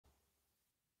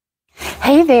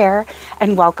Hey there,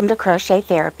 and welcome to Crochet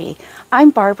Therapy.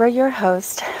 I'm Barbara, your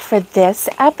host for this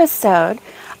episode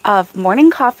of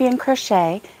Morning Coffee and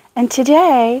Crochet, and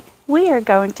today we are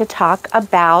going to talk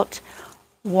about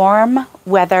warm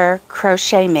weather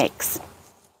crochet makes.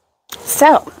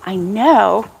 So, I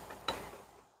know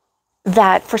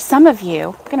that for some of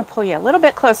you, I'm going to pull you a little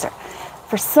bit closer.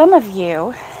 For some of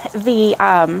you,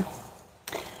 oh,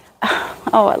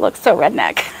 it looks so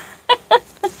redneck.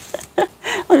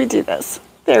 Let me do this.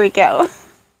 There we go.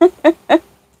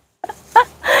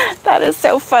 That is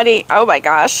so funny. Oh my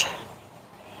gosh.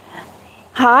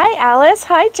 Hi, Alice.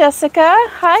 Hi, Jessica.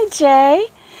 Hi, Jay.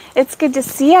 It's good to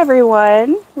see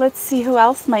everyone. Let's see who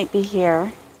else might be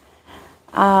here.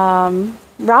 Robin.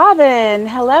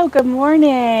 Hello. Good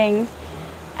morning.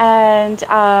 And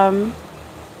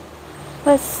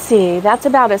let's see. That's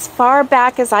about as far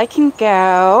back as I can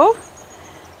go.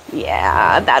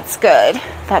 Yeah, that's good.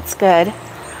 That's good.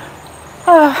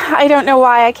 Oh, I don't know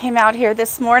why I came out here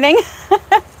this morning,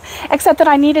 except that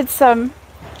I needed some,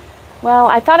 well,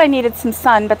 I thought I needed some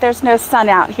sun, but there's no sun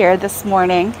out here this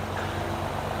morning.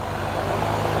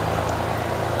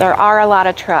 There are a lot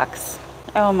of trucks.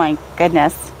 Oh my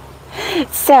goodness.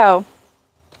 So,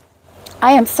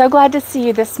 I am so glad to see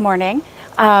you this morning.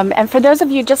 And for those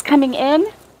of you just coming in,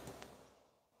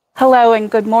 hello and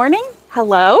good morning.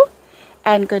 Hello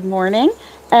and good morning.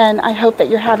 And I hope that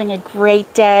you're having a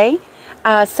great day.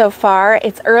 So far,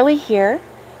 it's early here.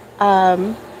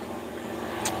 Oh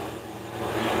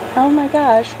my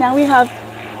gosh, now we have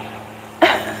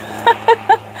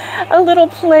a little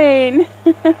plane.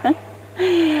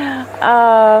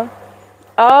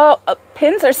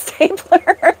 Pins are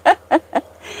stapler.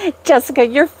 Jessica,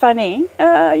 you're funny.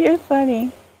 You're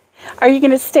funny. Are you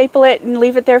going to staple it and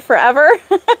leave it there forever?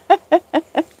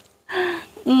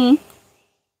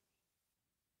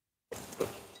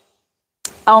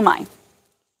 Oh my.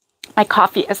 My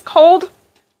coffee is cold,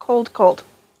 cold, cold.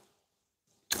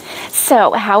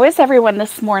 So, how is everyone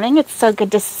this morning? It's so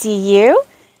good to see you.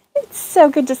 It's so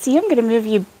good to see you. I'm going to move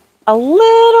you a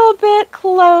little bit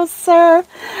closer.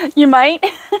 You might.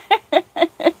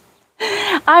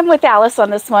 I'm with Alice on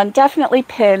this one. Definitely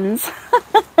pins.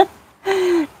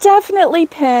 Definitely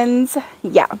pins.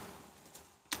 Yeah.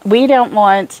 We don't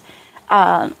want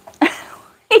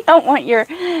you don't want your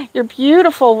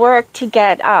beautiful work to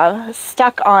get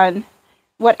stuck on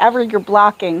whatever you're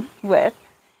blocking with.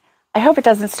 I hope it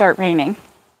doesn't start raining.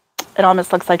 It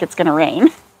almost looks like it's going to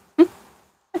rain.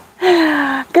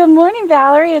 Good morning,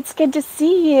 Valerie. It's good to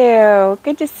see you.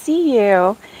 Good to see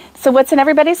you. So what's in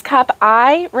everybody's cup?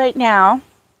 I, right now,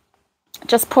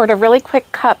 just poured a really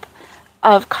quick cup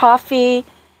of coffee,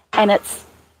 and it's...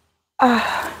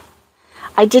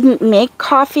 I didn't make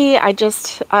coffee. I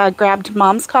just grabbed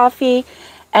Mom's coffee,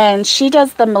 and she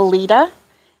does the Melita.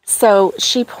 So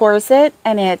she pours it,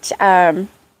 and it's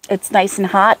nice and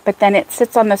hot, but then it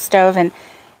sits on the stove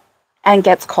and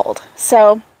gets cold.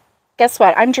 So guess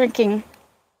what? I'm drinking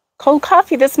cold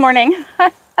coffee this morning.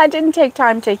 I didn't take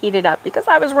time to heat it up because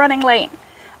I was running late,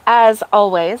 as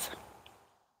always.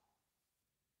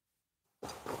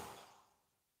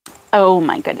 Oh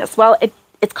my goodness. Well,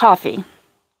 it's coffee.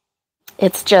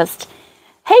 It's just,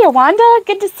 hey, Awanda,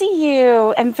 good to see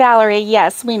you. And Valerie,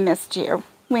 yes, we missed you.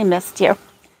 We missed you.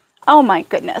 Oh, my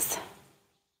goodness.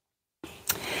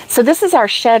 So this is our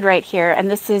shed right here.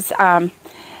 And this is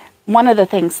one of the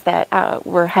things that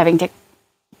we're having to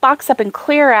box up and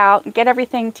clear out and get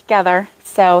everything together.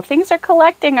 So things are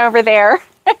collecting over there.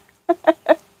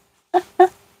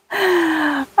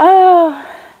 Oh.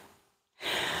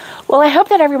 Well, I hope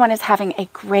that everyone is having a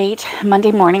great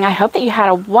Monday morning. I hope that you had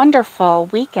a wonderful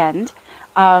weekend.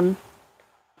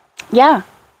 Yeah,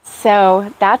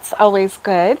 so that's always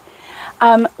good.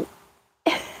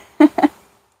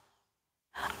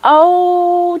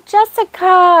 Oh,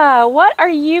 Jessica, what are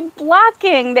you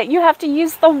blocking that you have to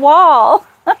use the wall?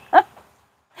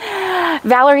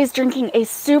 Valerie's drinking a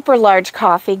super large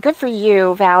coffee. Good for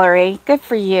you, Valerie. Good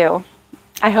for you.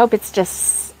 I hope it's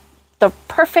just the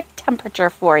perfect temperature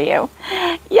for you.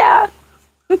 Yeah.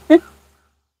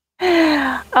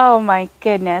 Oh my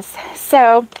goodness.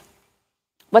 So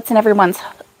what's in everyone's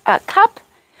cup?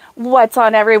 What's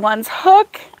on everyone's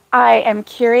hook? I am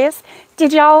curious.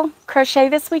 Did y'all crochet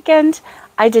this weekend?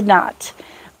 I did not.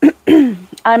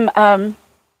 I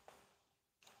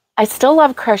still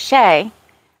love crochet,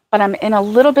 but I'm in a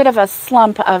little bit of a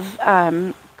slump of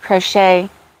crochet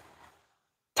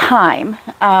time.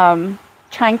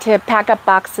 Trying to pack up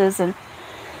boxes and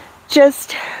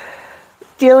just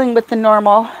dealing with the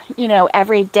normal,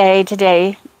 every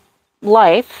day-to-day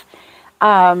life.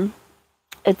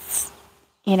 It's,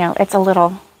 it's a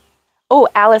little Oh,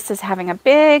 Alice is having a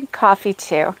big coffee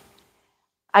too.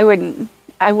 I wouldn't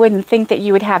think that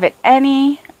you would have it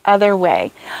any other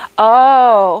way.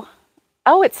 Oh,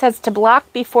 it says to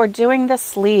block before doing the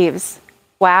sleeves.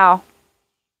 Wow.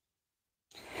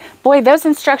 Boy, those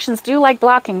instructions do like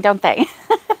blocking, don't they?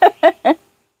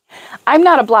 I'm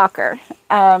not a blocker.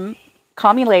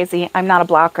 Call me lazy. I'm not a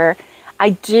blocker. I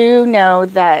do know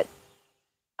that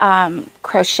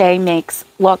crochet makes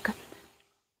look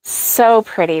so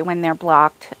pretty when they're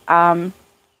blocked.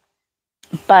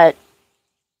 But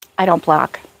I don't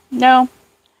block. No.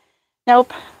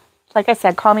 Nope. Like I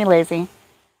said, call me lazy.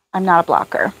 I'm not a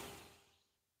blocker.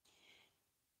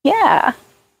 Yeah.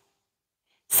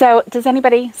 So, does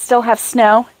anybody still have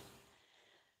snow?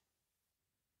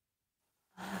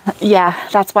 Yeah,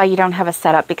 that's why you don't have a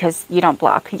setup, because you don't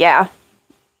block. Yeah.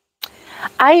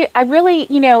 I really,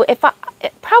 if I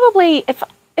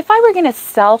were going to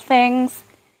sell things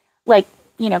like,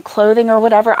 clothing or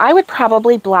whatever, I would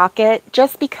probably block it,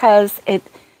 just because it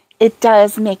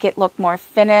does make it look more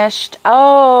finished.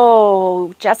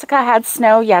 Oh, Jessica had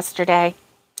snow yesterday.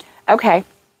 Okay.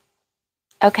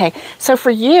 So for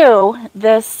you,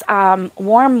 this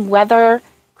warm weather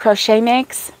crochet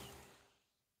mix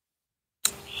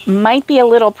might be a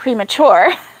little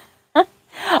premature.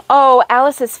 Oh,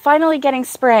 Alice is finally getting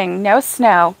spring. No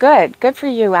snow. Good for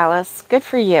you, Alice. Good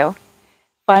for you.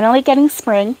 Finally getting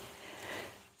spring.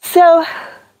 So,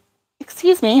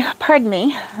 pardon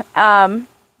me.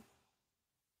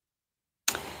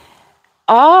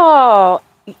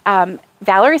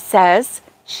 Valerie says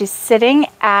she's sitting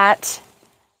at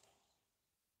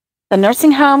the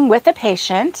nursing home with a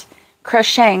patient,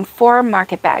 crocheting 4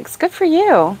 market bags. Good for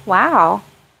you. Wow.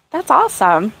 That's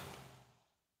awesome.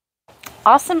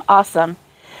 Awesome.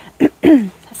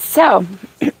 So,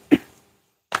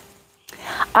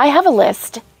 I have a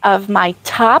list of my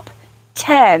top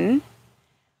 10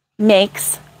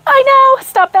 makes. I know,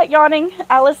 stop that yawning.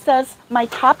 Alice says my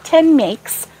top 10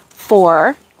 makes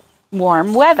for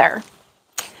warm weather.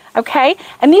 Okay,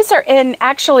 and these are in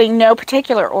actually no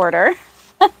particular order.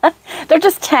 They're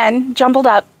just 10 jumbled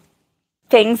up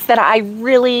things that I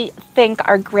really think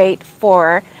are great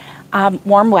for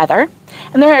warm weather.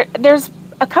 And there's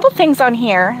a couple things on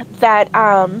here that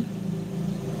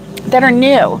that are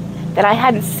new, that I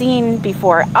hadn't seen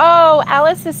before. Oh,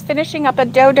 Alice is finishing up a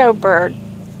dodo bird.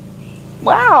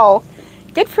 Wow,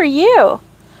 good for you.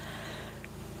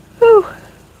 Whew.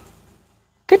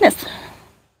 Goodness.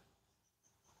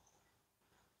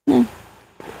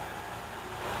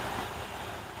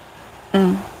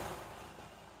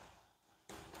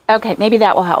 Okay, maybe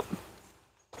that will help.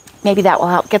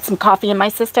 Get some coffee in my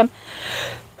system.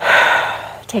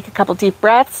 Take a couple deep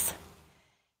breaths.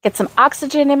 Get some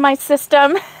oxygen in my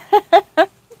system.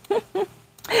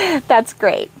 That's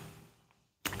great.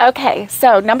 Okay,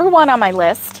 so number 1 on my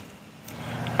list.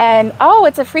 And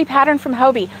it's a free pattern from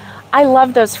Hobie. I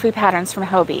love those free patterns from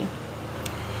Hobie.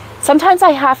 Sometimes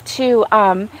I have to,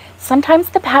 sometimes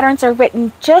the patterns are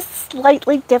written just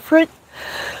slightly different.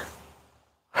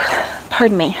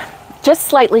 Pardon me. Just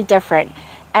slightly different.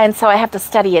 And so I have to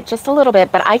study it just a little bit,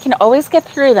 but I can always get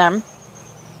through them.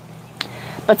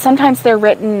 But sometimes they're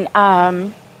written,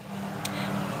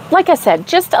 like I said,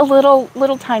 just a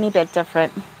little tiny bit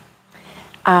different.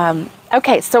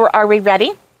 Okay, so are we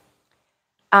ready?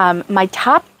 My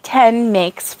top 10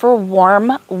 makes for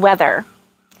warm weather.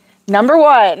 Number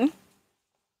 1,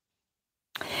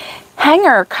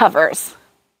 hanger covers.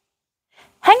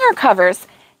 Hanger covers.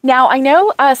 Now, I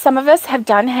know some of us have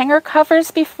done hanger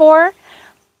covers before,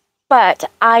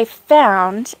 but I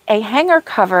found a hanger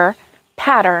cover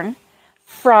pattern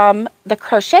from the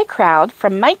Crochet Crowd,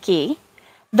 from Mikey,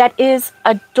 that is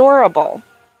adorable.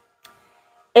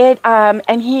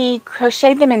 And he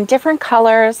crocheted them in different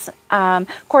colors.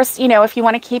 Of course, if you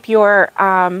want to keep your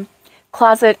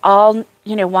closet all,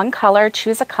 one color,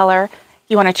 choose a color.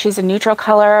 You want to choose a neutral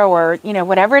color, or,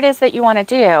 whatever it is that you want to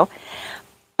do.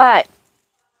 But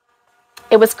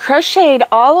it was crocheted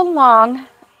all along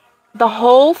the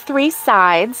whole 3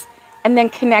 sides and then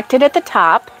connected at the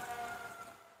top.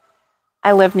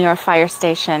 I live near a fire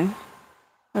station.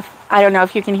 I don't know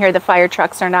if you can hear the fire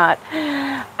trucks or not.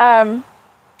 And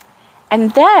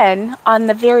then on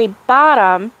the very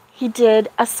bottom, he did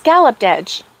a scalloped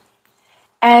edge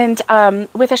and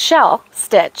with a shell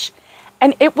stitch.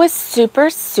 And it was super,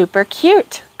 super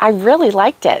cute. I really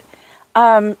liked it.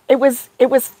 It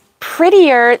was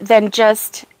prettier than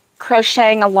just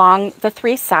crocheting along the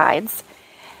 3 sides.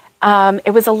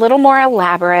 It was a little more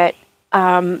elaborate.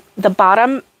 The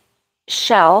bottom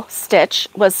shell stitch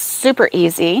was super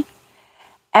easy.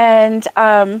 And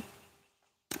I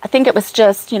think it was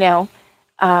just,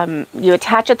 You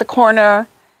attach at the corner,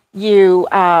 you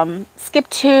skip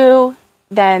 2,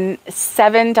 then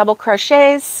 7 double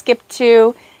crochets, skip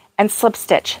 2, and slip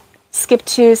stitch. Skip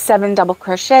 2, 7 double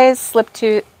crochets, slip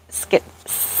 2,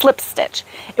 slip stitch.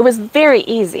 It was very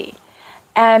easy.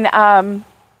 And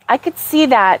I could see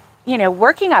that, you know,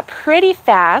 working up pretty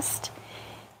fast.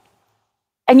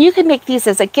 And you could make these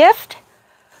as a gift,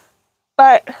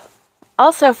 but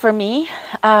also for me,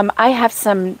 I have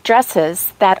some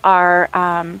dresses that are,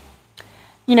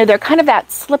 you know, they're kind of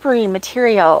that slippery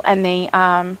material, and they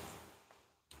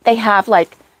have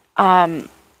like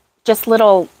just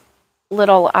little,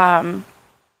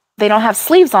 they don't have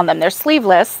sleeves on them. They're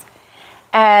sleeveless.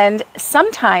 And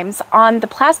sometimes on the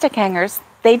plastic hangers,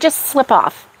 they just slip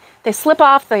off. They slip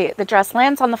off, the dress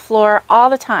lands on the floor all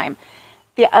the time.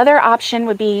 The other option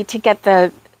would be to get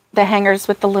the hangers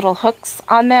with the little hooks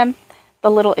on them, the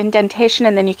little indentation,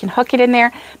 and then you can hook it in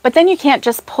there. But then you can't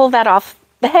just pull that off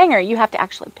the hanger. You have to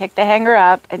actually pick the hanger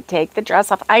up and take the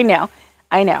dress off. I know.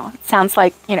 It sounds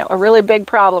like, you know, a really big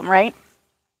problem, right?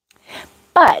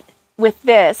 But with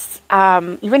this,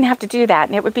 you wouldn't have to do that,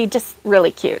 and it would be just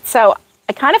really cute. So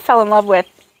I kind of fell in love with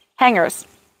hangers,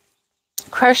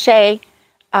 crochet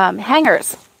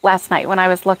hangers last night when I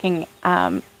was looking,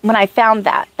 when I found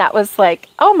that. That was like,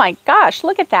 oh my gosh,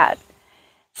 look at that.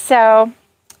 So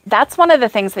that's one of the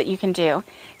things that you can do.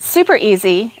 Super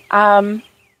easy.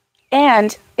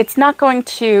 And it's not going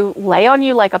to lay on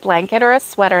you like a blanket or a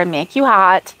sweater and make you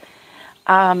hot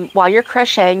while you're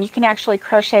crocheting. You can actually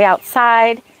crochet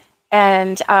outside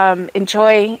and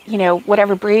enjoy, you know,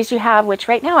 whatever breeze you have, which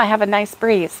right now I have a nice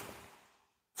breeze.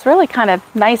 It's really kind of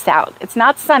nice out. It's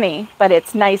not sunny, but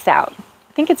it's nice out.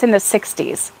 I think it's in the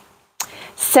 60s.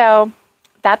 So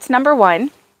that's number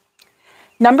 1.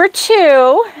 Number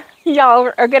 2,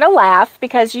 y'all are going to laugh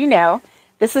because, you know,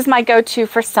 this is my go-to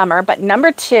for summer. But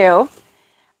number 2,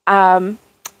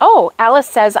 oh, Alice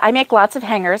says, I make lots of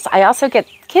hangers. I also get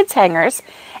kids hangers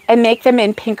and make them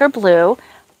in pink or blue.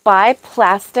 Buy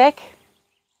plastic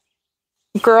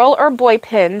girl or boy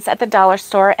pins at the dollar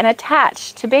store and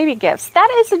attach to baby gifts.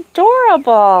 That is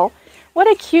adorable.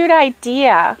 What a cute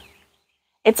idea.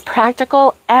 It's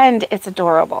practical and it's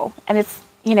adorable. And it's,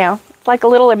 you know, it's like a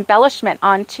little embellishment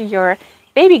onto your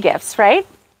baby gifts, right?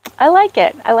 I like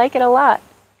it. I like it a lot.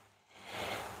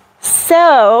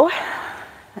 So,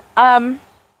 the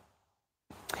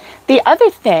other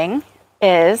thing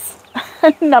is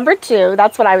number 2.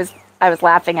 That's what I was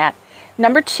laughing at.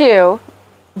 Number 2,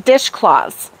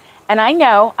 dishcloths. And I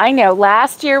know,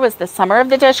 last year was the summer of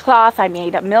the dishcloth. I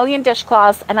made 1 million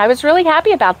dishcloths, and I was really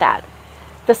happy about that.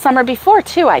 The summer before,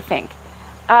 too, I think.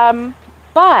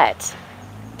 But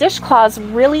dishcloths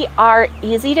really are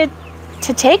easy to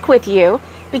take with you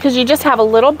because you just have a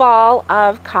little ball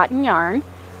of cotton yarn,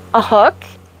 a hook,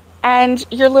 and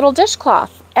your little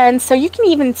dishcloth. And so you can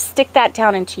even stick that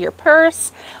down into your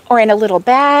purse or in a little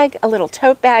bag, a little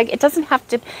tote bag. It doesn't have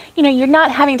to, you know, you're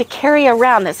not having to carry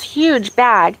around this huge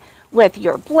bag with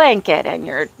your blanket and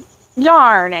your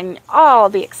yarn and all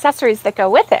the accessories that go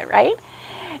with it, right?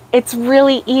 It's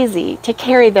really easy to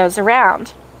carry those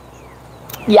around.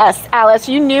 Yes, Alice,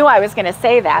 you knew I was going to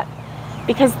say that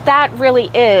because that really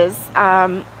is,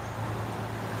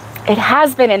 it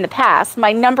has been in the past,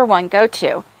 my number 1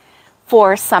 go-to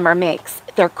for summer makes.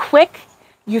 They're quick.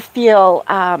 You feel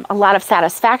a lot of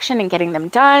satisfaction in getting them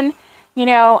done. You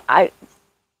know,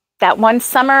 that one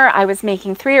summer I was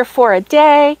making 3 or 4 a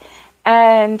day,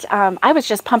 and I was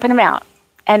just pumping them out,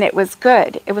 and it was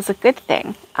good. It was a good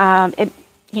thing. It,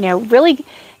 you know, really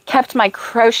kept my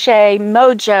crochet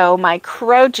mojo, my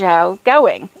crojo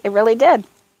going. It really did.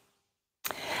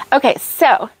 Okay,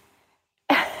 so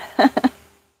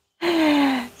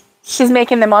she's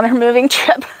making them on her moving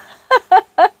trip.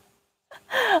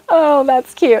 Oh,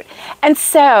 that's cute. And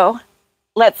so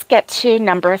let's get to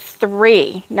number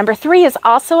 3. Number 3 is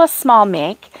also a small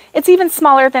make. It's even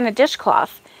smaller than a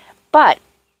dishcloth, but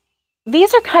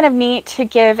these are kind of neat to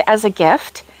give as a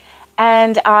gift,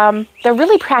 and they're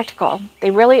really practical.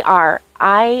 They really are.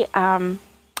 I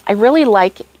really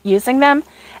like using them,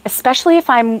 especially if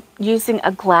I'm using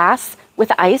a glass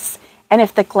with ice, and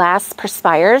if the glass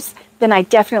perspires, then I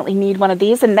definitely need one of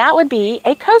these, and that would be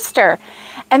a coaster.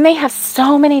 And they have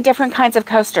so many different kinds of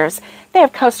coasters. They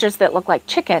have coasters that look like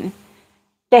chicken.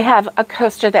 They have a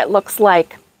coaster that looks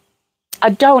like a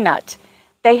donut.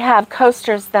 They have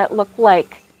coasters that look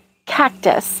like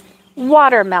cactus,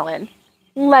 watermelon,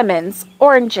 lemons,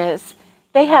 oranges.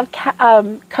 They have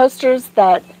coasters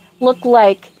that look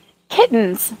like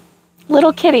kittens,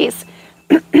 little kitties,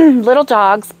 little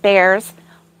dogs, bears,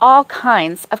 all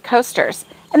kinds of coasters.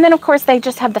 And then, of course, they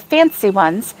just have the fancy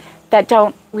ones that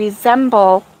don't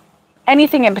resemble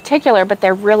anything in particular, but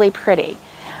they're really pretty.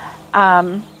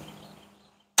 I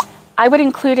would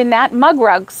include in that mug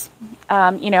rugs,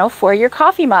 for your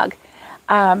coffee mug.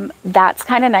 That's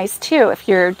kind of nice too. If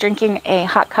you're drinking a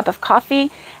hot cup of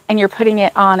coffee and you're putting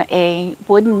it on a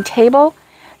wooden table,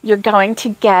 you're going to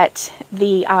get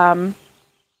the,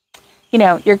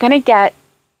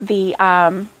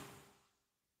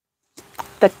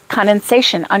 the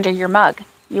condensation under your mug.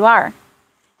 You are.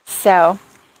 So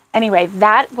anyway,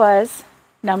 that was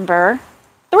number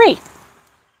 3.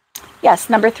 Yes,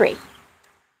 number 3.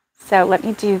 So let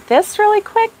me do this really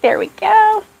quick. There we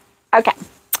go. Okay.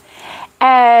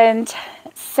 And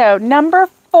so number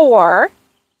 4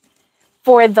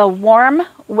 for the warm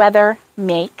weather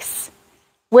makes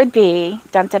would be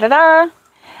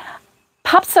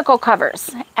popsicle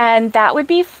covers. And that would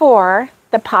be for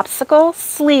the popsicle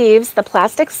sleeves, the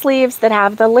plastic sleeves that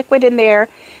have the liquid in there.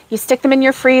 You stick them in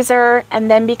your freezer and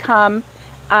then they become,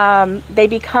 a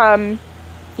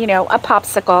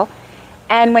popsicle.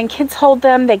 And when kids hold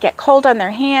them, they get cold on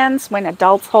their hands. When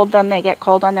adults hold them, they get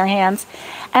cold on their hands.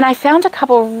 And I found a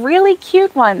couple really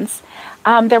cute ones.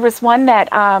 There was one that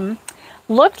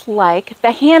looked like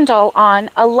the handle on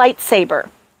a lightsaber.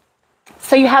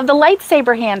 So you have the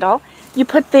lightsaber handle. You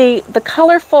put the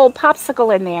colorful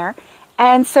popsicle in there.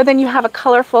 And so then you have a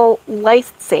colorful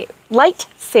lightsaber.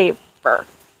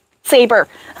 Saber.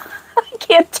 I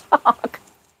can't talk.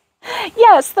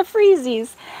 Yes, the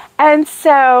freezies. And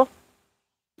so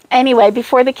anyway,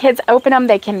 before the kids open them,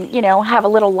 they can, have a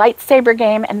little lightsaber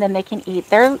game, and then they can eat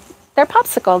their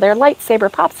popsicle, their lightsaber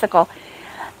popsicle.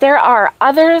 There are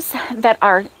others that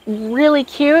are really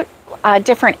cute,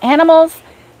 different animals,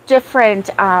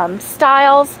 different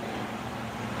styles.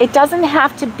 It doesn't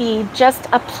have to be just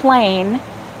a plain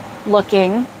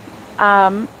looking,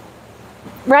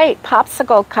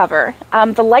 popsicle cover.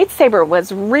 The lightsaber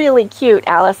was really cute,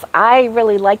 Alice. I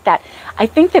really like that. I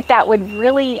think that would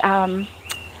really,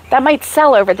 that might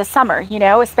sell over the summer,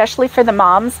 especially for the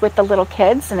moms with the little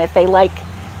kids. And if they like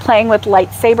playing with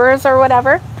lightsabers or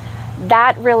whatever,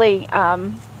 that really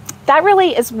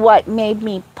is what made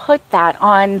me put that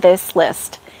on this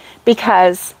list,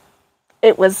 because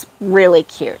it was really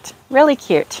cute, really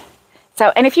cute.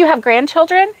 So, and if you have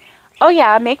grandchildren, oh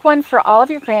yeah, make one for all of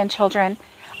your grandchildren.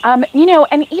 And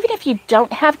even if you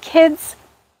don't have kids,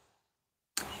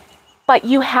 but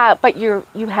you have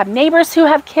neighbors who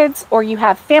have kids, or you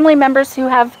have family members who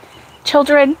have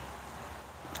children,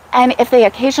 and if they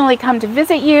occasionally come to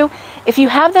visit you, if you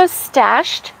have those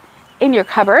stashed in your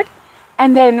cupboard,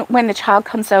 and then when the child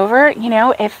comes over,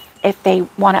 if they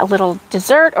want a little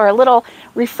dessert or a little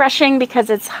refreshing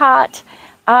because it's hot,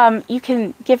 you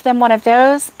can give them one of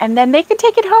those, and then they can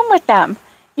take it home with them.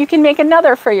 You can make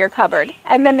another for your cupboard,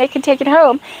 and then they can take it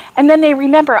home, and then they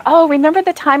remember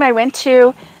the time I went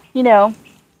to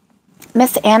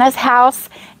Miss Anna's house,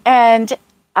 and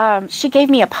she gave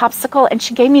me a popsicle, and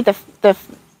she gave me the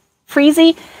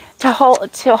freezy to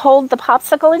hold the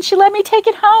popsicle, and she let me take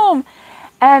it home.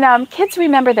 And kids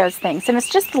remember those things, and it's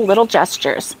just the little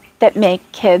gestures that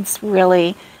make kids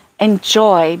really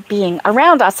enjoy being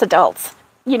around us adults,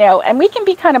 and we can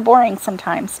be kind of boring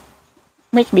sometimes.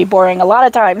 We can be boring a lot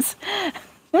of times.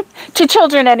 To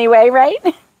children anyway,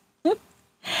 right?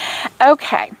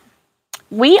 Okay.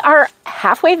 We are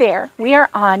halfway there. We are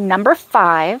on number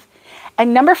 5.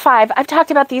 And number 5, I've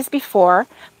talked about these before,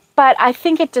 but I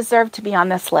think it deserved to be on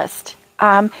this list.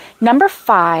 Number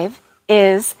 5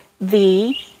 is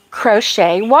the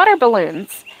crochet water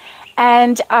balloons.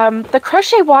 And the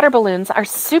crochet water balloons are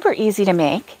super easy to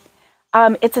make.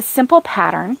 It's a simple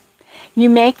pattern. You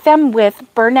make them with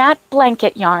Bernat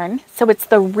blanket yarn. So it's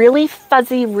the really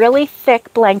fuzzy, really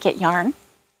thick blanket yarn.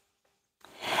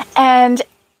 And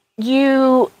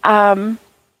you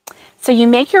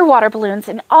make your water balloons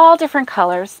in all different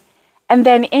colors. And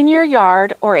then in your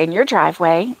yard or in your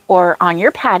driveway or on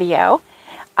your patio,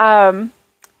 oh,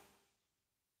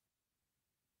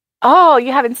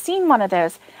 you haven't seen one of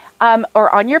those. Or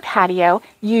on your patio,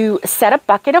 you set a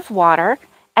bucket of water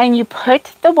and you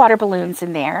put the water balloons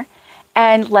in there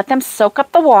and let them soak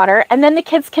up the water, and then the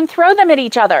kids can throw them at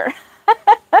each other.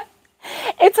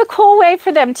 It's a cool way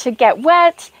for them to get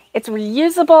wet. It's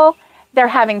reusable. They're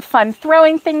having fun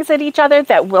throwing things at each other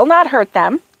that will not hurt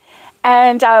them.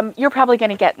 And you're probably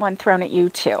going to get one thrown at you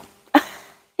too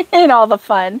in all the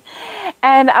fun.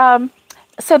 And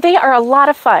so they are a lot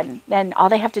of fun. Then all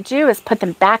they have to do is put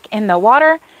them back in the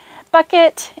water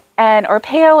bucket or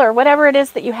pail or whatever it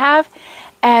is that you have,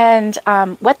 and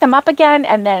wet them up again,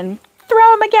 and then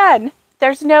throw them again.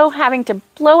 There's no having to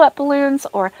blow up balloons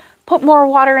or put more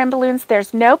water in balloons.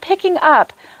 There's no picking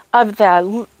up of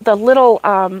the little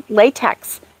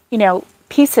latex,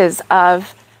 pieces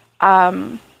of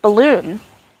balloon,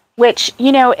 which,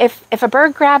 if a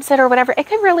bird grabs it or whatever, it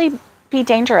could really be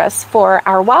dangerous for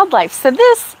our wildlife. So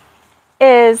this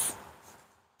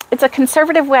it's a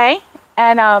conservative way.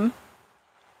 And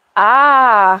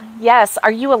yes,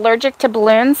 are you allergic to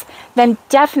balloons? Then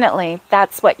definitely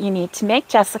that's what you need to make,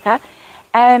 Jessica.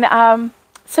 And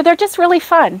so they're just really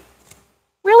fun.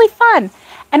 Really fun.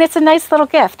 And it's a nice little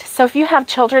gift. So if you have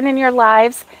children in your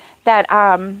lives that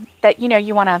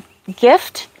you want to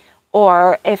gift,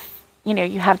 or if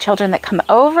you have children that come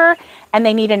over and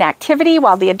they need an activity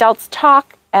while the adults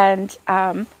talk and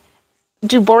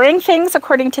do boring things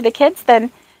according to the kids,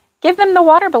 then give them the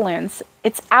water balloons.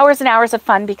 It's hours and hours of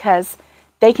fun because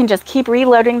they can just keep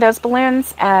reloading those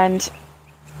balloons, and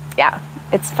yeah,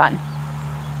 it's fun.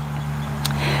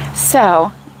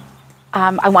 So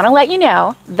I want to let you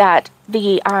know that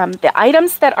the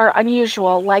items that are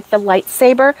unusual, like the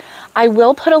lightsaber, I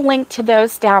will put a link to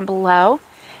those down below.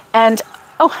 And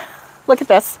oh, look at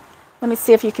this. Let me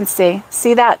see if you can see.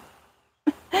 See that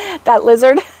that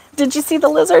lizard? Did you see the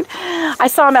lizard? I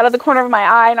saw him out of the corner of my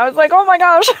eye, and I was like, oh my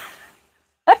gosh.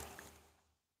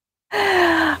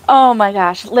 Oh my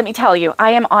gosh. Let me tell you,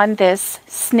 I am on this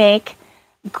snake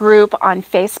group on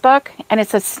Facebook, and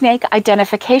it's a snake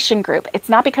identification group. It's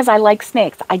not because I like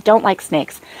snakes. I don't like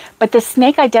snakes. But the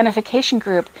snake identification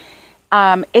group,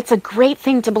 it's a great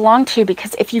thing to belong to,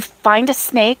 because if you find a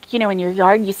snake, in your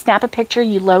yard, you snap a picture,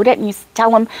 you load it, and you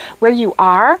tell them where you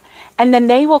are, and then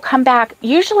they will come back,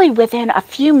 usually within a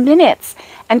few minutes,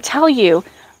 and tell you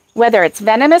whether it's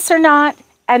venomous or not,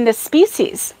 and the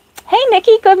species. Hey,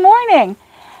 Nikki, good morning.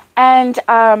 And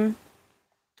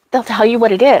they'll tell you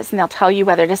what it is, and they'll tell you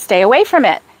whether to stay away from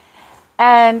it.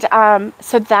 And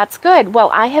so that's good. Well,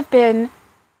 I have been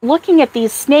looking at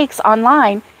these snakes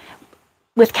online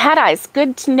with cat eyes.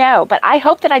 Good to know. But I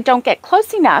hope that I don't get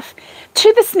close enough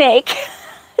to the snake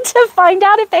to find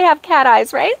out if they have cat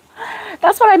eyes, right?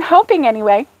 That's what I'm hoping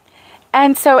anyway.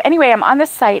 And so anyway, I'm on the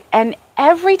site, and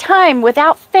every time,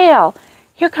 without fail,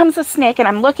 here comes a snake, and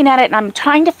I'm looking at it, and I'm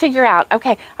trying to figure out,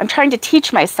 okay, I'm trying to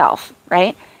teach myself,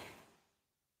 right?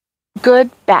 Good,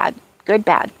 bad,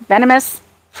 venomous,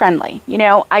 friendly.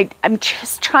 I'm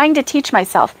just trying to teach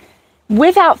myself.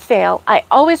 Without fail, I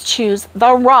always choose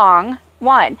the wrong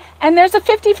one. And there's a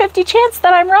 50-50 chance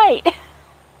that I'm right.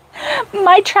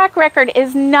 My track record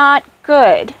is not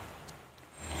good.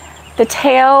 The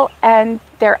tail and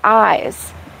their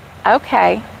eyes.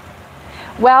 Okay.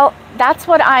 Well, that's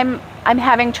what I'm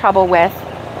having trouble with.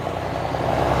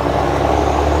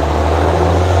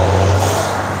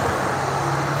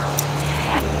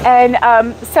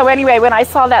 And so anyway, when I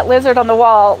saw that lizard on the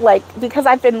wall, because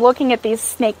I've been looking at these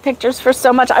snake pictures for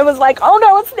so much, I was like, oh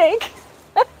no, a snake.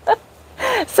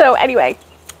 So anyway,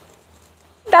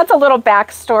 that's a little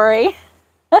backstory.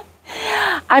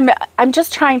 I'm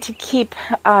just trying to keep,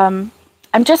 I'm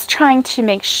just trying to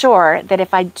make sure that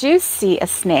if I do see a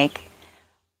snake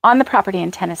on the property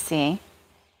in Tennessee,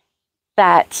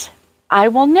 that I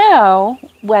will know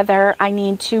whether I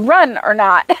need to run or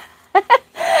not.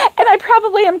 And I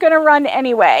probably am going to run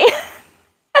anyway.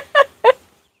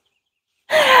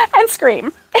 And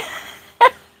scream.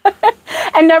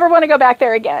 And never want to go back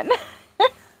there again.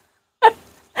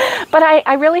 But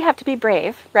I really have to be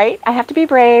brave, right? I have to be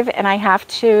brave, and I have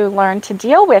to learn to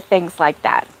deal with things like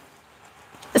that.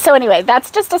 So anyway, that's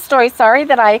just a story. Sorry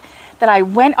that I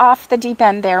went off the deep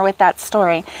end there with that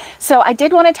story. So I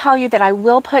did want to tell you that I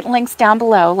will put links down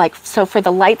below. So for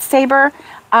the lightsaber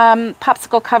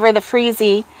popsicle cover, the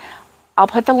Freezy, I'll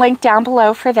put the link down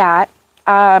below for that.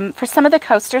 For some of the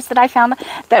coasters that I found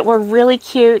that were really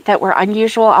cute, that were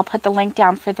unusual, I'll put the link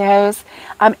down for those.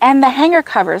 And the hanger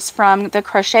covers from the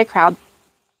Crochet Crowd,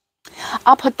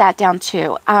 I'll put that down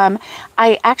too. I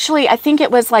think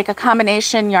it was like a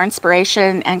combination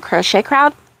Yarnspiration and Crochet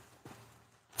Crowd.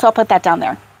 So I'll put that down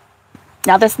there.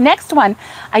 Now this next one,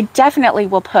 I definitely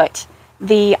will put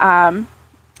the,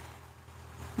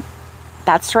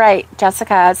 that's right,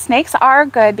 Jessica, snakes are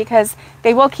good because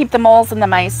they will keep the moles and the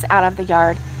mice out of the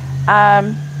yard.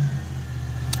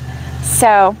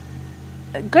 So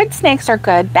good snakes are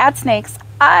good, bad snakes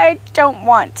I don't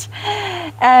want.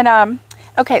 And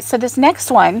okay, so this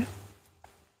next one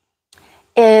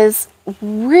is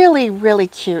really, really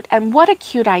cute. And what a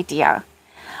cute idea.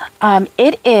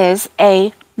 It is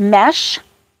a mesh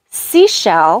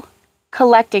seashell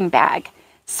collecting bag.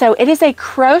 So it is a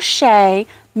crochet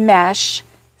mesh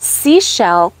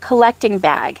seashell collecting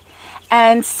bag.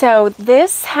 And so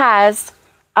this has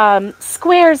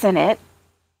squares in it.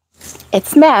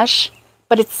 It's mesh,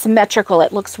 but it's symmetrical.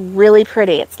 It looks really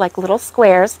pretty. It's like little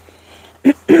squares.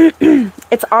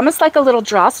 It's almost like a little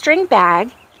drawstring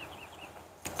bag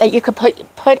that you could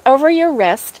put over your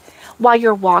wrist while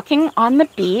you're walking on the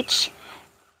beach.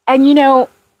 And you know,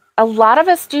 a lot of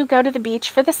us do go to the beach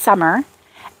for the summer.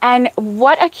 And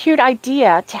what a cute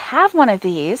idea to have one of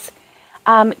these.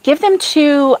 Give them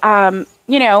to,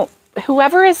 you know,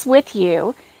 whoever is with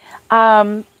you.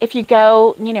 If you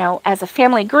go, you know, as a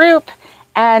family group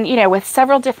and, you know, with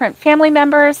several different family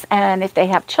members, and if they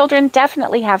have children,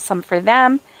 definitely have some for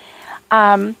them.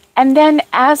 And then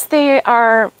as they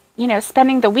are, you know,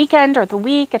 spending the weekend or the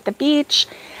week at the beach,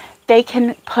 they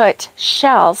can put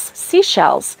shells,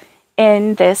 seashells,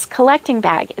 in this collecting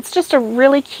bag. It's just a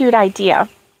really cute idea.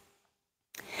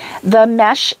 The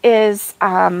mesh is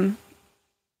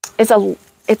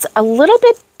it's a little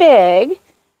bit big,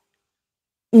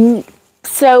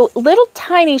 so little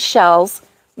tiny shells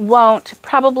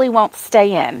probably won't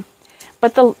stay in,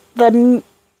 but the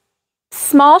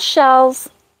small shells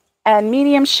and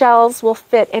medium shells will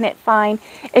fit in it fine.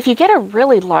 If you get a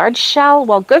really large shell,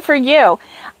 well, good for you.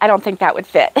 I don't think that would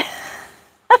fit.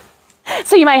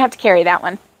 So you might have to carry that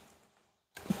one.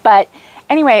 But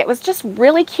anyway, it was just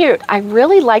really cute. I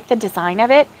really liked the design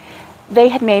of it. They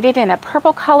had made it in a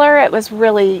purple color. It was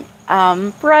really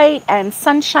bright and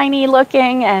sunshiny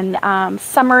looking and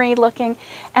summery looking.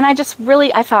 And I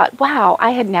thought, wow,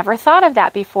 I had never thought of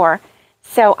that before.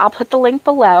 So I'll put the link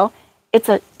below.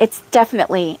 It's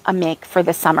definitely a make for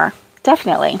the summer.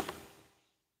 Definitely.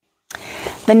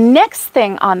 The next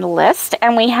thing on the list,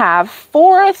 and we have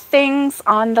 4 things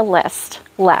on the list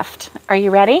left. Are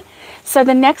you ready? So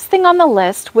the next thing on the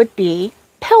list would be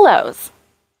pillows.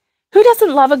 Who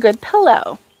doesn't love a good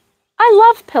pillow? I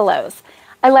love pillows.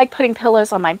 I like putting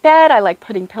pillows on my bed. I like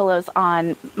putting pillows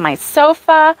on my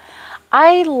sofa.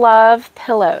 I love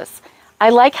pillows. I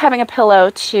like having a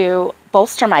pillow to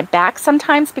bolster my back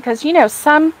sometimes because, you know,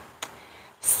 some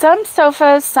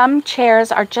sofas, some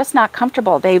chairs are just not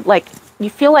comfortable. You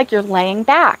feel like you're laying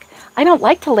back. I don't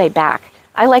like to lay back.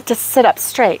 I like to sit up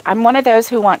straight. I'm one of those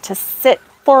who want to sit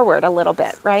forward a little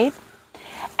bit, right?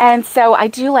 And so I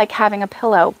do like having a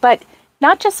pillow, but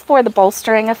not just for the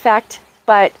bolstering effect,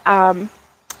 but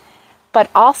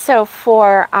also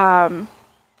for,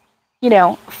 you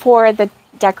know, for the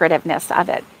decorativeness of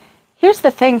it. Here's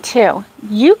the thing too.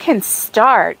 You can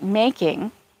start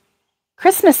making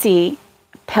Christmassy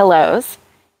pillows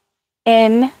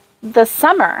in the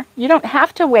summer. You don't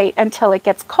have to wait until it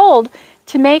gets cold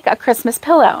to make a Christmas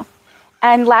pillow.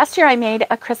 And last year I made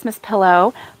a Christmas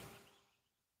pillow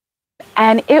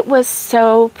and it was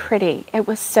so pretty. It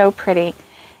was so pretty.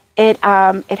 It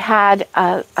had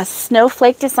a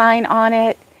snowflake design on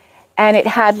it, and it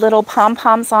had little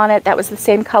pom-poms on it that was the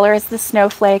same color as the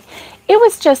snowflake. It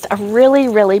was just a really,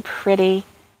 really pretty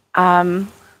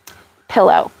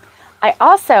pillow. I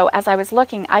also, as I was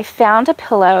looking, I found a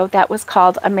pillow that was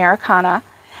called Americana.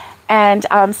 And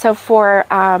so for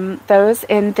those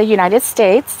in the United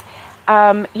States,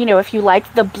 you know, if you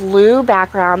like the blue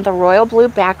background, the royal blue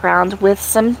background with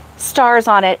some stars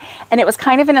on it, and it was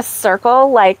kind of in a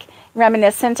circle, like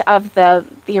reminiscent of the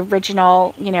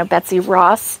original, you know, Betsy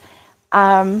Ross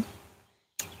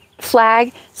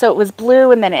flag. So it was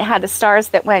blue, and then it had the stars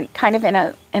that went kind of in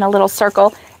a little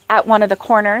circle at one of the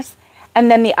corners. And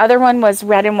then the other one was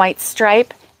red and white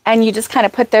stripe, and you just kind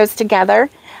of put those together,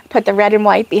 put the red and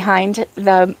white behind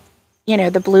the, you know,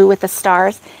 the blue with the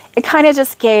stars. It kind of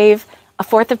just gave a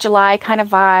 4th of July kind of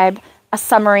vibe, a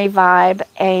summery vibe,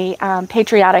 a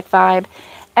patriotic vibe.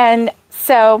 And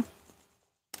so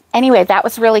anyway, that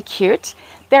was really cute.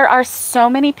 There are so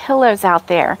many pillows out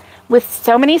there with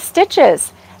so many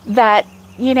stitches that,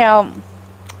 you know,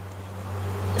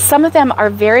 some of them are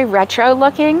very retro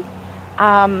looking.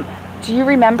 Do you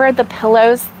remember the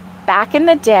pillows back in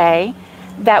the day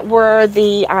that were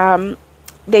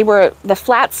they were the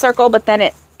flat circle, but then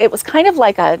it was kind of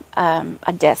like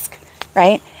a disc,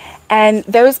 right? And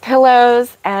those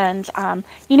pillows, and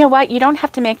you know what? You don't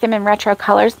have to make them in retro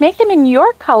colors. Make them in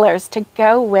your colors to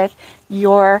go with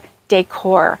your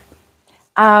decor.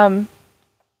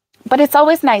 But it's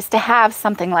always nice to have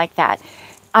something like that.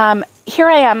 Here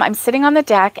I am. I'm sitting on the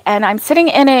deck, and I'm sitting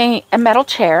in a metal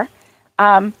chair.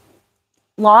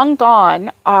 Long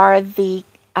gone are the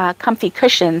comfy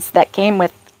cushions that came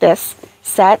with this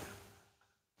set.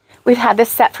 We've had this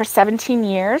set for 17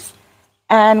 years,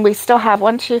 and we still have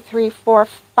 1, 2, 3, 4,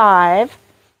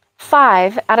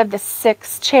 5 out of the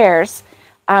 6 chairs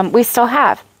we still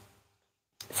have.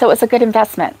 So it's a good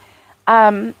investment.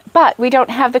 But we don't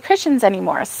have the cushions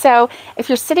anymore. So if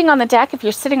you're sitting on the deck, if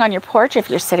you're sitting on your porch, if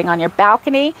you're sitting on your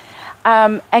balcony,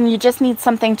 and you just need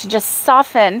something to just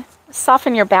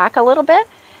soften your back a little bit,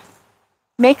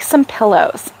 make some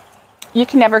pillows. You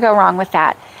can never go wrong with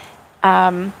that.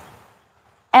 And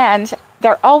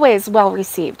they're always well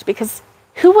received, because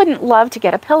who wouldn't love to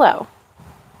get a pillow?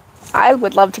 I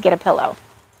would love to get a pillow.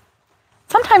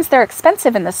 Sometimes they're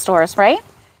expensive in the stores, right?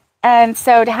 And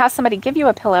so to have somebody give you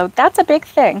a pillow, that's a big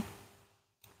thing.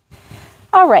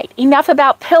 All right, enough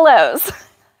about pillows.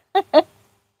 All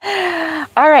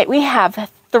right, we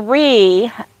have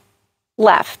 3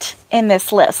 left in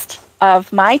this list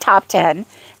of my top 10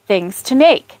 things to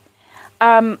make.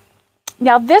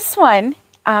 Now this one,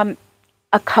 a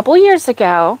couple years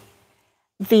ago,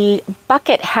 the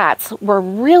bucket hats were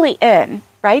really in,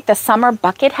 right? The summer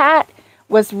bucket hat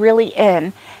was really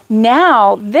in.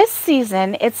 Now, this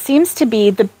season, it seems to be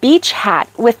the beach hat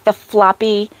with the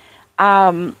floppy,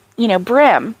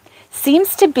 brim.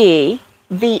 Seems to be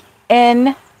the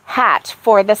in hat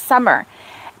for the summer.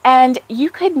 And you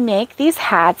could make these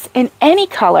hats in any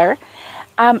color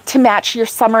to match your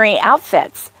summery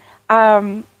outfits.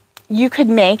 You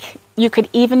could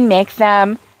even make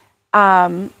them,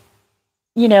 in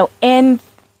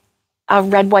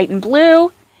red, white, and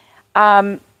blue,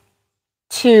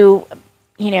 to,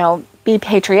 be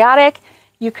patriotic.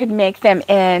 You could make them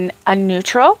in a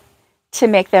neutral to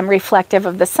make them reflective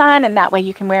of the sun, and that way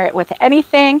you can wear it with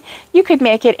anything. You could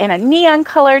make it in a neon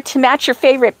color to match your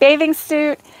favorite bathing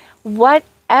suit,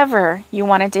 whatever you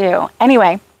want to do.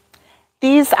 Anyway,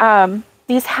 these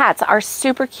hats are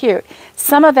super cute.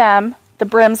 Some of them, the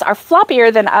brims are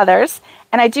floppier than others,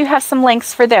 and I do have some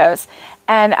links for those.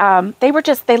 And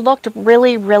they looked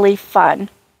really, really fun.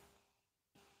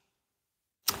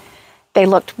 They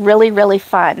looked really, really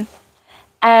fun.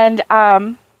 And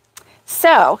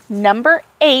so number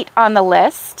 8 on the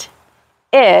list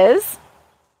is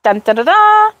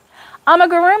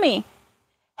amigurumi.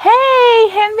 Hey,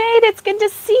 handmade, it's good to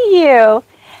see you.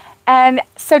 And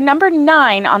so number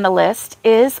 9 on the list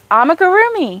is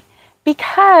amigurumi,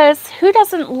 because who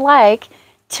doesn't like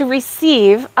to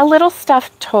receive a little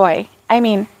stuffed toy? I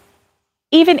mean,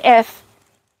 even if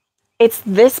it's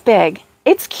this big,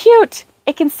 it's cute.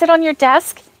 It can sit on your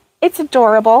desk. It's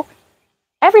adorable.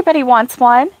 Everybody wants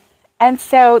one. And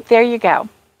so there you go.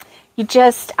 You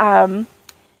just don't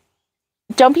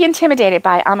be intimidated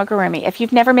by amigurumi. If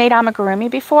you've never made amigurumi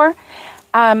before,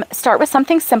 start with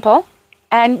something simple.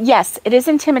 And yes, it is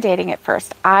intimidating at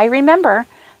first. I remember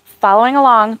following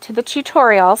along to the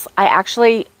tutorials. I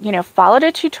actually, followed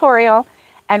a tutorial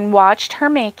and watched her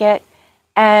make it.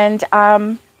 And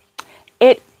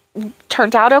it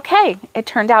turned out okay. It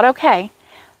turned out okay.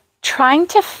 Trying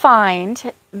to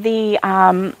find the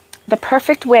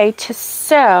perfect way to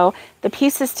sew the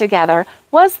pieces together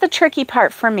was the tricky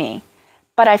part for me.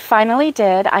 But I finally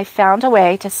did. I found a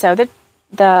way to sew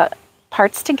the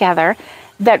parts together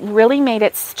that really made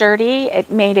it sturdy.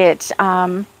 It made it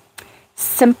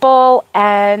simple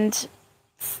and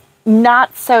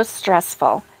not so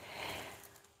stressful.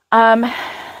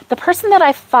 The person that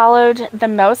I followed the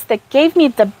most, that gave me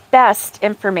the best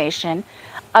information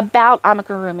about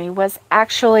amigurumi, was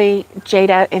actually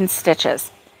Jada in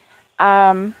Stitches.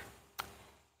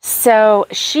 So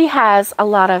she has a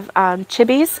lot of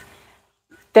chibis.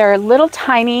 They're little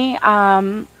tiny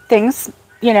things,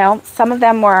 some of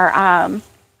them were,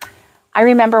 I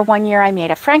remember one year I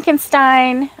made a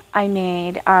Frankenstein. I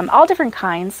made all different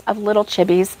kinds of little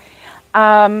chibis.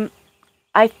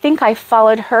 I think I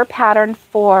followed her pattern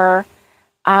for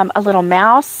a little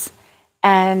mouse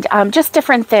and just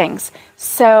different things.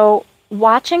 So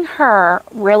watching her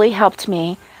really helped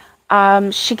me.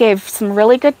 She gave some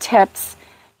really good tips,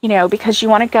 because you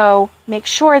want to make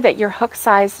sure that your hook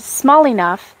size is small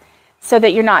enough so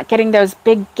that you're not getting those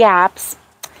big gaps.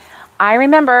 I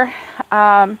remember,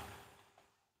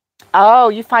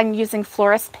 you find using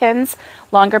florist pins,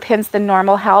 longer pins than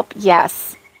normal help?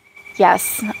 Yes.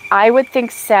 Yes, I would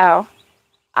think so.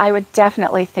 I would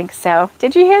definitely think so.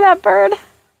 Did you hear that bird?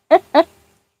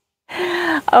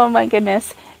 Oh my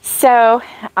goodness. So,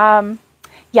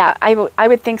 yeah, I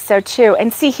would think so too.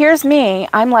 And see, here's me.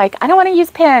 I'm like, I don't want to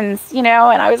use pins, and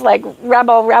I was like,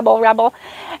 rebel.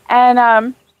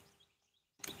 And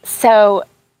so,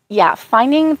 yeah,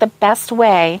 finding the best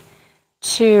way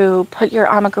to put your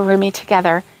amigurumi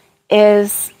together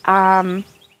is,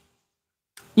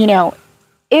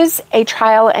 is a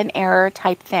trial and error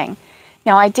type thing.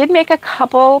 Now, I did make a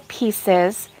couple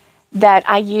pieces that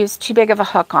I used too big of a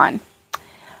hook on.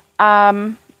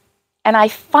 And I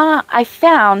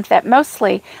found that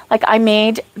mostly, like I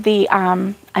made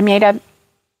a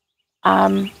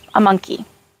monkey.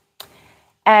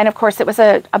 And of course it was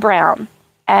a brown,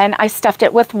 and I stuffed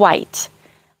it with white.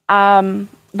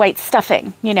 white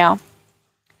stuffing, you know.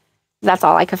 That's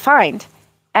all I could find.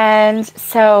 And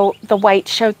so the white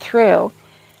showed through.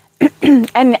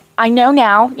 And I know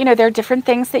now, you know, there are different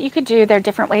things that you could do. There are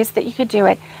different ways that you could do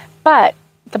it. But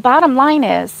the bottom line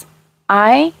is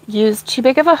I used too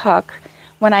big of a hook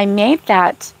when I made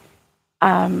that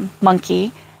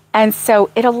monkey. And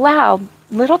so it allowed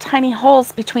little tiny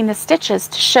holes between the stitches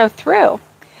to show through.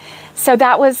 So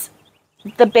that was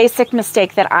the basic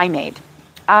mistake that I made.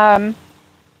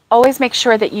 Always make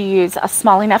sure that you use a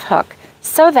small enough hook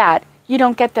so that you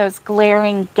don't get those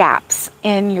glaring gaps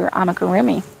in your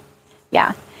amigurumi.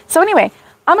 Yeah. So anyway,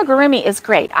 amigurumi is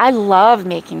great. I love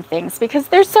making things because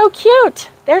they're so cute.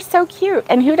 They're so cute.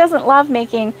 And who doesn't love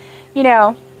making, you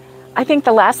know, I think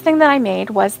the last thing that I made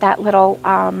was that little,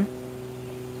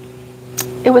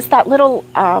 it was that little,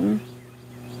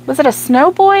 was it a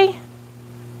snow boy?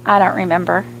 I don't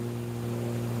remember.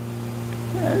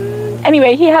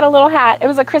 Anyway, he had a little hat. It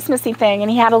was a Christmassy thing,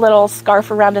 and he had a little scarf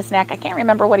around his neck. I can't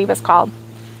remember what he was called.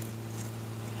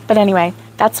 But anyway,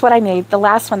 that's what I made, the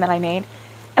last one that I made.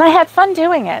 And I had fun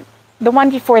doing it. The one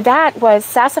before that was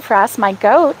Sassafras, my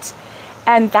goat.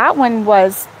 And that one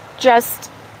was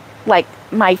just like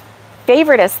my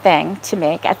favoriteest thing to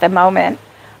make at the moment.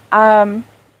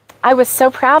 I was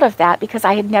so proud of that because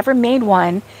I had never made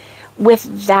one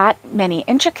with that many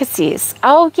intricacies.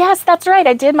 Oh, yes, that's right.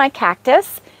 I did my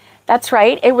cactus. That's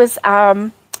right. It was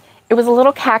a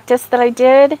little cactus that I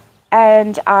did,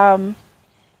 and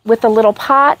with a little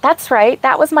pot. That's right.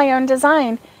 That was my own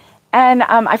design. And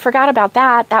I forgot about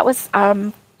that. That was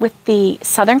with the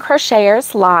Southern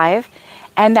Crocheters live,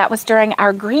 and that was during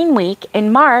our Green Week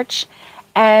in March.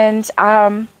 And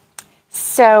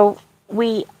so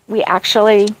we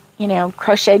actually, you know,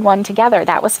 crocheted one together.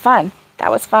 That was fun.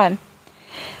 That was fun.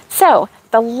 So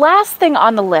the last thing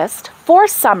on the list for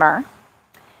summer,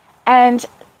 and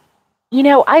you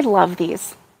know, I love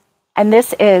these, and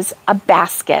this is a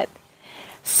basket.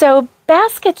 So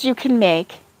baskets you can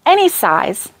make any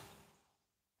size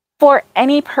for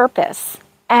any purpose.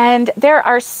 And there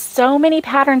are so many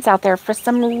patterns out there for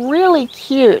some really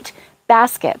cute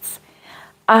baskets.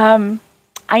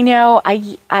 I know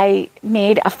I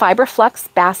made a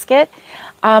fiberflux basket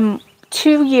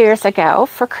 2 years ago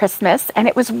for Christmas, and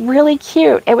it was really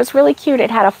cute. It was really cute. It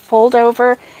had a fold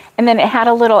over, and then it had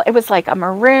a little, it was like a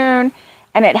maroon,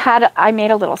 and it had, I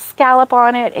made a little scallop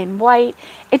on it in white.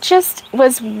 It just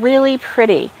was really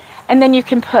pretty. And then you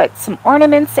can put some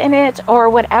ornaments in it or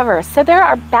whatever. So there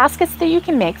are baskets that you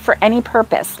can make for any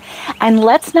purpose. And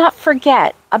let's not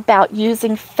forget about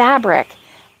using fabric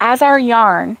as our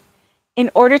yarn in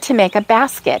order to make a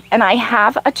basket. And I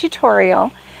have a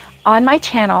tutorial on my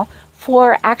channel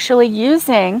for actually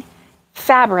using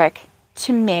fabric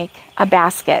to make a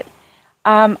basket.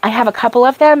 I have a couple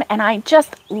of them, and I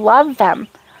just love them.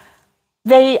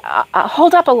 They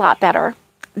hold up a lot better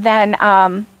than,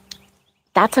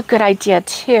 that's a good idea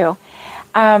too.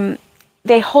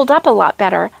 They hold up a lot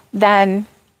better than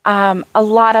a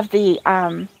lot of the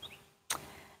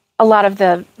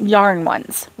yarn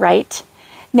ones, right?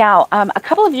 Now, a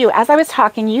couple of you, as I was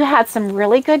talking, you had some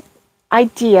really good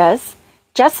ideas.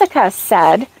 Jessica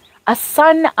said a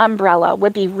sun umbrella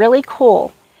would be really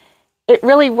cool. It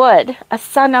really would. A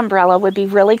sun umbrella would be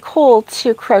really cool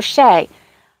to crochet.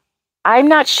 I'm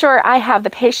not sure I have the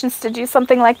patience to do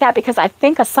something like that because I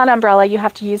think a sun umbrella, you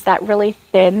have to use that really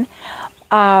thin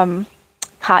cotton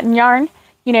yarn,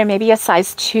 you know, maybe a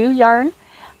size 2 yarn,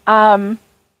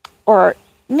 or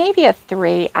maybe a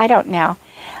 3, I don't know.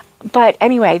 But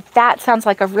anyway, that sounds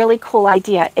like a really cool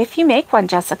idea. If you make one,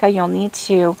 Jessica, you'll need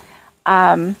to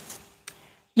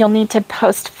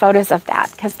post photos of that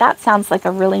because that sounds like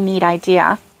a really neat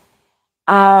idea.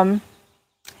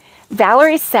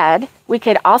 Valerie said we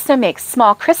could also make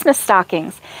small Christmas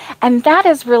stockings, and that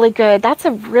is really good. That's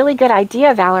a really good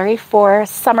idea, Valerie, for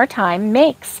summertime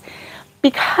makes,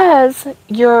 because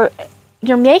you're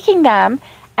making them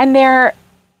and they're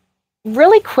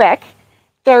really quick.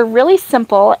 They're really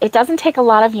simple. It doesn't take a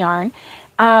lot of yarn.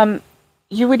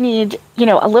 You would need, you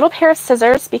know, a little pair of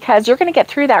scissors because you're going to get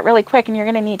through that really quick and you're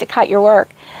going to need to cut your work.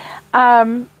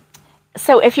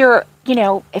 So if you're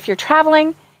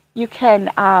traveling, you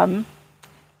can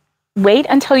wait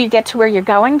until you get to where you're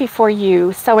going before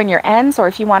you sew in your ends, or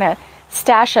if you want to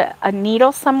stash a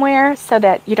needle somewhere so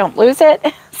that you don't lose it,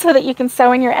 so that you can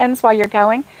sew in your ends while you're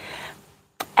going.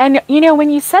 And, you know, when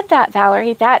you said that,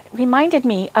 Valerie, that reminded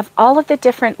me of all of the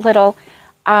different little,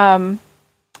 the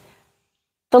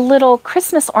little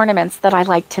Christmas ornaments that I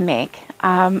like to make.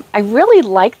 I really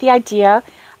like the idea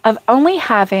of only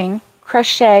having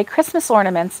crochet Christmas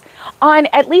ornaments on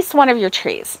at least one of your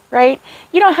trees, right?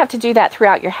 You don't have to do that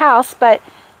throughout your house, but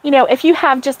you know, if you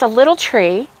have just a little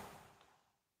tree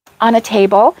on a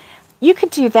table, you could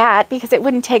do that because it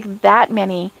wouldn't take that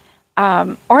many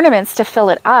ornaments to fill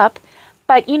it up.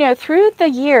 But you know, through the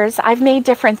years, I've made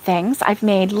different things. I've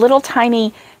made little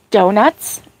tiny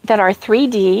donuts that are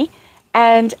 3D,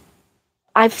 and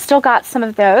I've still got some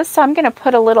of those, so I'm going to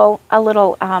put a little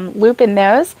loop in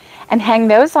those and hang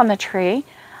those on the tree.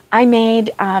 I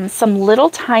made some little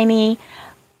tiny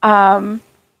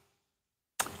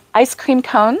ice cream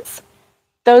cones.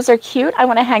 Those are cute. I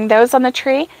want to hang those on the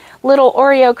tree. Little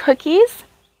Oreo cookies.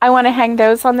 I want to hang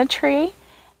those on the tree.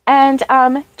 And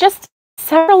just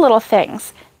several little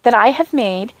things that I have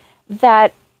made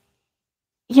that,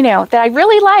 you know, that I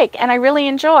really like and I really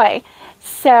enjoy.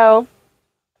 So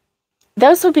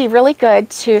those would be really good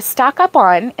to stock up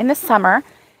on in the summer.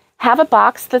 Have a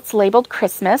box that's labeled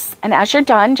Christmas, and as you're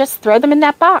done, just throw them in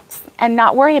that box and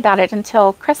not worry about it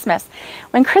until Christmas.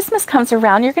 When Christmas comes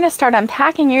around, you're going to start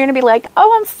unpacking. You're going to be like,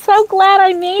 oh, I'm so glad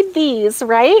I made these,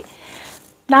 right?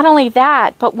 Not only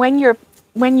that, but when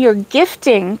you're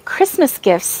gifting Christmas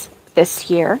gifts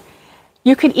this year,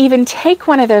 you could even take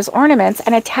one of those ornaments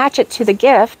and attach it to the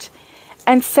gift.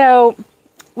 And so,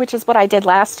 which is what I did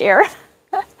last year.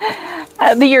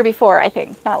 The year before, I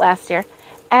think, not last year.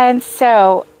 And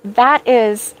so that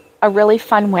is a really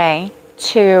fun way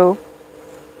to,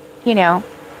 you know,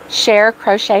 share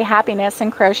crochet happiness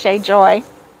and crochet joy.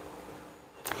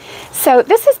 So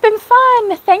this has been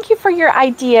fun. Thank you for your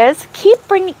ideas. Keep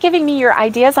giving me your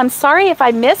ideas. I'm sorry if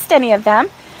I missed any of them.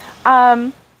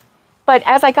 But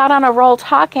as I got on a roll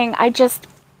talking, I just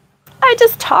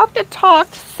talked and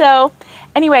talked. So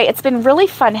anyway, it's been really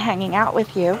fun hanging out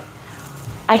with you.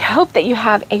 I hope that you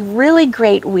have a really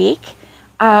great week.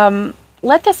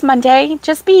 Let this Monday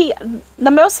just be the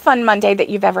most fun Monday that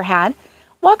you've ever had.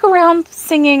 Walk around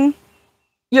singing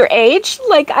your age,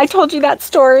 like I told you that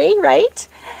story, right?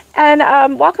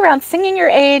 And walk around singing your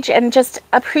age and just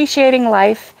appreciating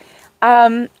life.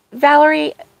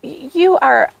 Valerie, you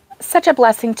are such a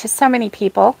blessing to so many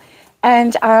people.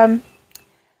 And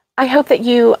I hope that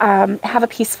you have a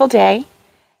peaceful day.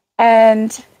 And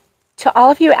to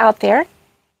all of you out there,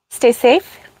 stay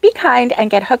safe, be kind, and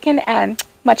get hooking, and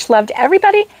much love to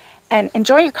everybody, and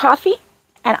enjoy your coffee,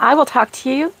 and I will talk to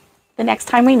you the next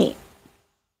time we meet.